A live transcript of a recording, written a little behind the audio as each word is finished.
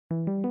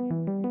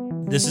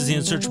This is the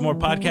In Search of More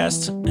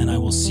podcast, and I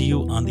will see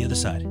you on the other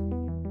side.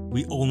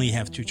 We only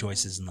have two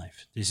choices in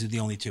life. These are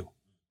the only two.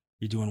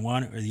 You're doing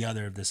one or the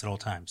other of this at all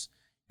times.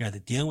 You're either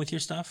dealing with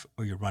your stuff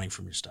or you're running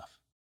from your stuff.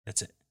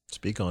 That's it.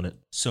 Speak on it.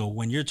 So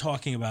when you're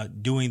talking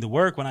about doing the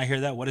work, when I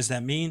hear that, what does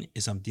that mean?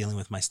 Is I'm dealing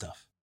with my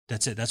stuff.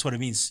 That's it. That's what it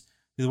means,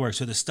 do the work.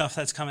 So the stuff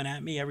that's coming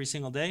at me every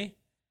single day,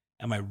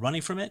 am I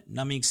running from it,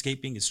 numbing,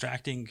 escaping,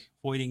 distracting,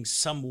 avoiding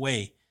some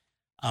way?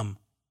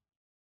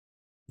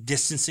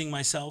 Distancing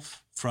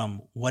myself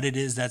from what it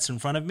is that's in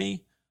front of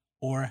me,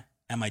 or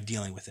am I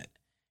dealing with it?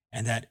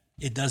 And that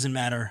it doesn't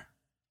matter.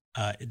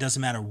 It doesn't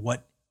matter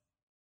what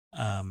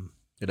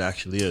it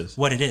actually is.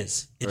 What it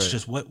is. It's Right.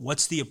 just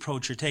what's the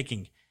approach you're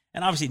taking.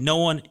 And obviously, no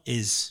one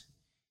is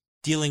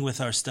dealing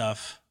with our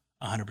stuff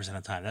 100%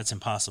 of the time. That's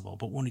impossible.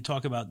 But when we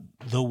talk about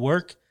the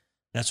work,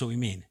 that's what we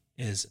mean.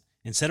 Is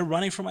instead of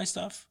running from my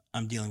stuff,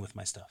 I'm dealing with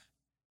my stuff.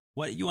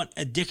 What you want?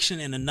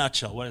 Addiction in a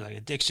nutshell. What is like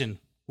addiction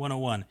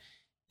 101?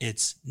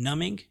 It's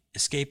numbing,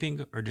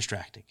 escaping, or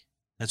distracting.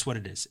 That's what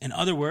it is. In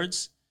other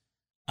words,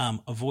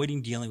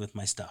 avoiding dealing with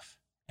my stuff.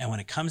 And when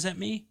it comes at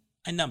me,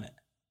 I numb it.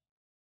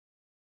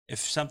 If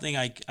something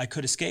I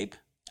could escape,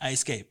 I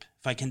escape.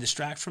 If I can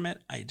distract from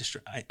it, I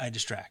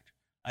distract.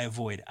 I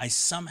avoid. I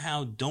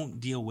somehow don't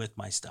deal with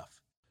my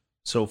stuff.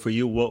 So for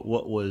you, what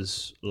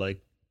was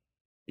like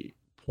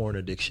porn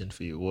addiction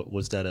for you? What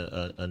was that?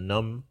 A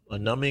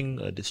numbing,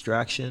 a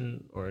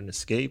distraction, or an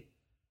escape?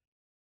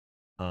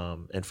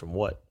 And from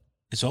what?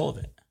 It's all of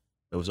it.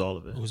 It was all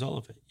of it. It was all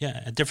of it.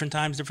 Yeah. At different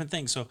times, different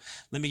things. So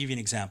let me give you an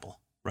example,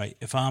 right?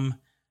 If I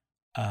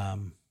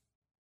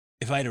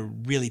had a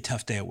really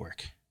tough day at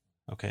work,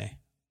 okay,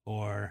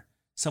 or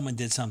someone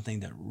did something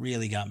that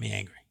really got me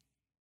angry.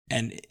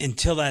 And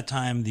until that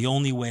time, the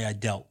only way I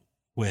dealt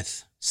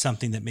with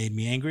something that made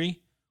me angry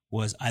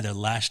was either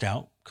lashed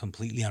out,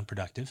 completely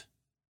unproductive,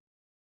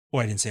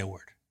 or I didn't say a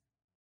word.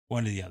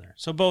 One or the other.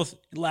 So both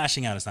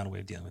lashing out is not a way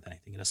of dealing with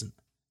anything. It doesn't,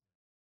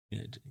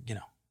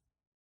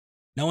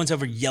 no one's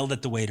ever yelled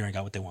at the waiter and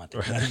got what they wanted.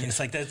 Right. You know what I mean? It's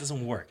like that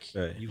doesn't work.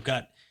 Right. You've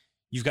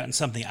gotten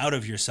something out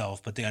of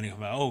yourself, but they got to go,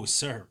 oh,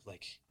 sir,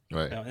 like,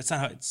 Right. that's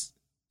not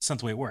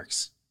the way it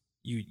works.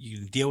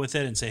 You deal with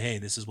it and say, hey,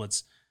 this is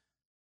what's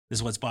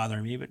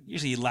bothering me. But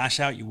usually you lash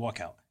out, you walk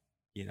out,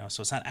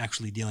 so it's not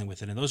actually dealing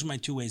with it. And those are my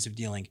two ways of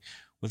dealing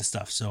with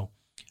stuff. So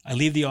I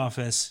leave the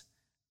office.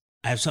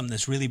 I have something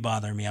that's really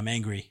bothering me. I'm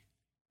angry.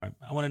 Right?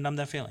 I want to numb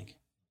that feeling,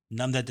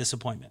 numb that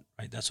disappointment,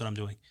 right? That's what I'm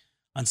doing.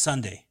 On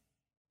Sunday,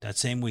 that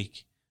same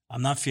week,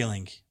 I'm not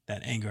feeling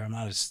that anger. I'm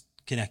not as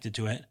connected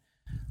to it,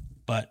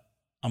 but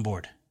I'm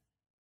bored.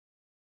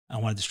 I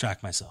want to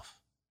distract myself.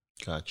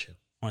 Gotcha.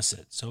 I want to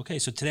sit. So, okay.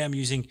 So today I'm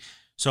using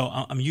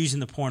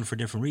the porn for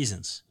different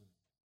reasons.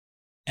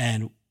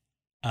 And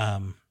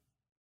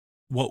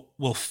what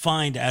we'll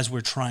find as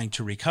we're trying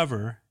to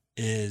recover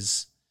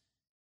is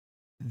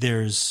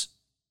there's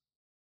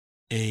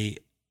an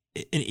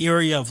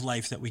area of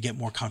life that we get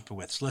more comfortable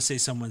with. So let's say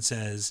someone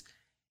says,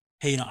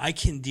 hey, I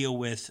can deal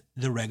with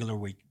the regular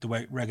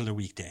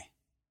weekday.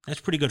 That's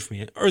pretty good for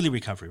me. Early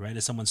recovery, right?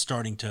 As someone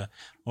starting to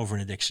over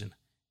an addiction.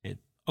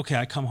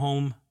 I come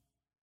home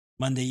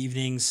Monday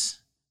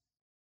evenings,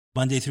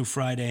 Monday through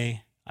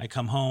Friday. I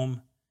come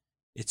home.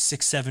 It's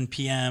 6, 7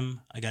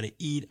 p.m. I got to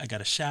eat. I got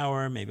to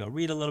shower. Maybe I'll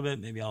read a little bit.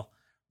 Maybe I'll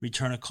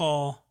return a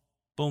call.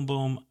 Boom,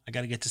 boom. I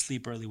got to get to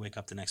sleep early, wake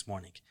up the next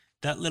morning.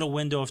 That little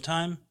window of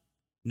time,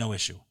 no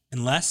issue.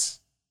 Unless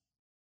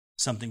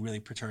something really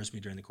perturbs me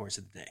during the course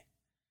of the day.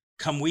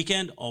 Come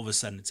weekend, all of a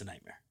sudden it's a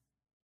nightmare.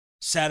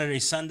 Saturday,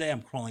 Sunday,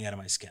 I'm crawling out of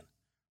my skin,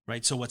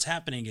 right? So what's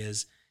happening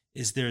is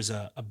there's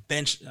a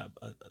bench,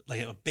 like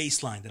a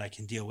baseline that I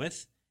can deal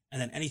with.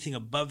 And then anything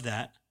above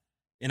that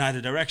in either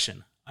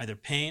direction, either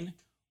pain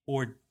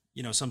or,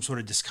 some sort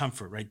of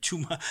discomfort, right?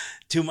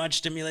 Too much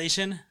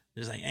stimulation,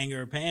 there's like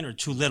anger or pain, or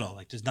too little,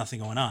 like there's nothing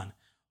going on.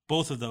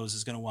 Both of those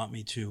is going to want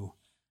me to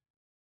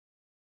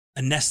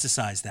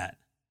anesthetize that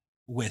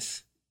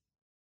with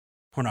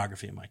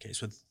pornography, in my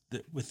case,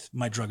 with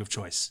my drug of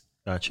choice.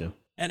 Gotcha.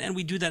 And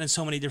we do that in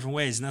so many different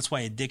ways. And that's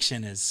why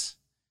addiction is,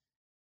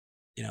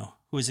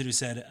 who is it who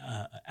said,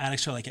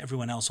 addicts are like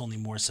everyone else, only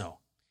more so.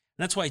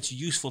 And that's why it's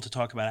useful to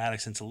talk about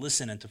addicts and to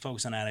listen and to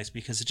focus on addicts,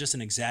 because it's just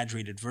an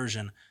exaggerated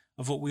version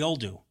of what we all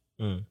do.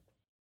 Mm.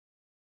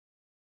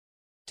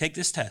 Take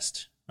this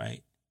test,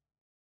 right?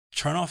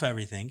 Turn off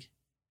everything.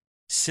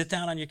 Sit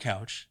down on your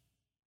couch.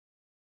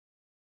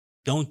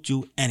 Don't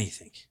do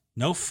anything.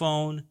 No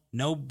phone,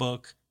 no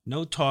book,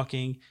 no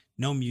talking,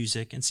 no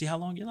music, and see how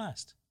long you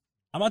last.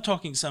 I'm not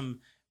talking some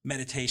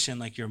meditation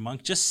like you're a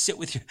monk. Just sit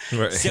with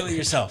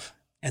yourself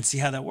and see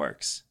how that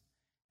works.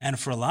 And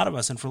for a lot of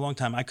us, and for a long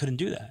time, I couldn't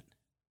do that.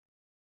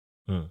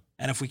 Hmm.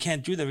 And if we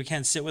can't do that, we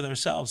can't sit with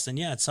ourselves, then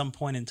yeah, at some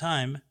point in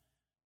time,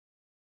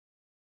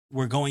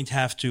 we're going to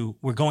have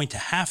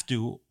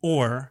to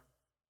or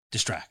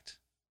distract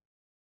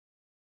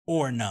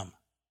or numb.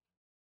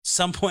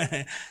 Some point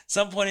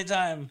in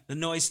time, the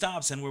noise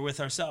stops and we're with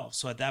ourselves.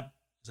 So at that,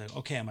 it's like,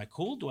 okay, am I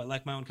cool? Do I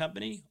like my own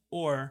company?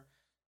 Or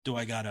do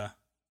I gotta,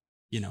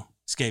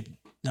 escape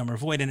number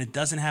of avoid. And it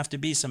doesn't have to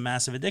be some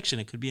massive addiction.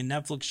 It could be a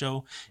Netflix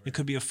show. It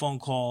could be a phone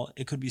call.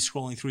 It could be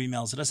scrolling through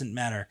emails. It doesn't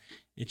matter.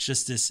 It's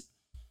just this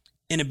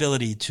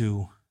inability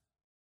to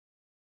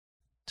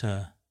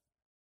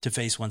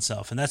face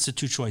oneself. And that's the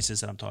two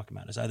choices that I'm talking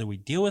about, is either we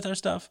deal with our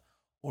stuff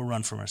or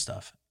run from our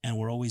stuff. And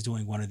we're always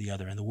doing one or the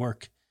other. And the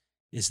work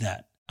is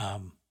that.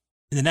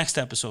 In the next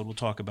episode, we'll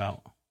talk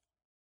about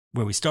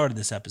where we started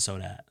this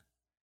episode at,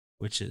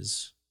 which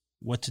is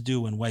what to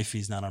do when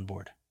wifey's not on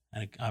board.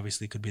 And it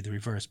obviously could be the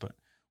reverse, but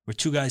we're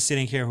two guys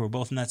sitting here who are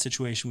both in that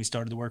situation. We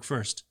started the work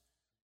first,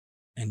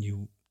 and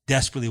you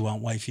desperately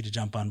want wifey to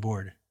jump on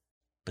board,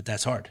 but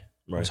that's hard.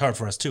 Right. It's hard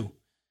for us too,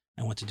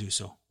 and what to do.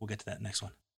 So we'll get to that next one.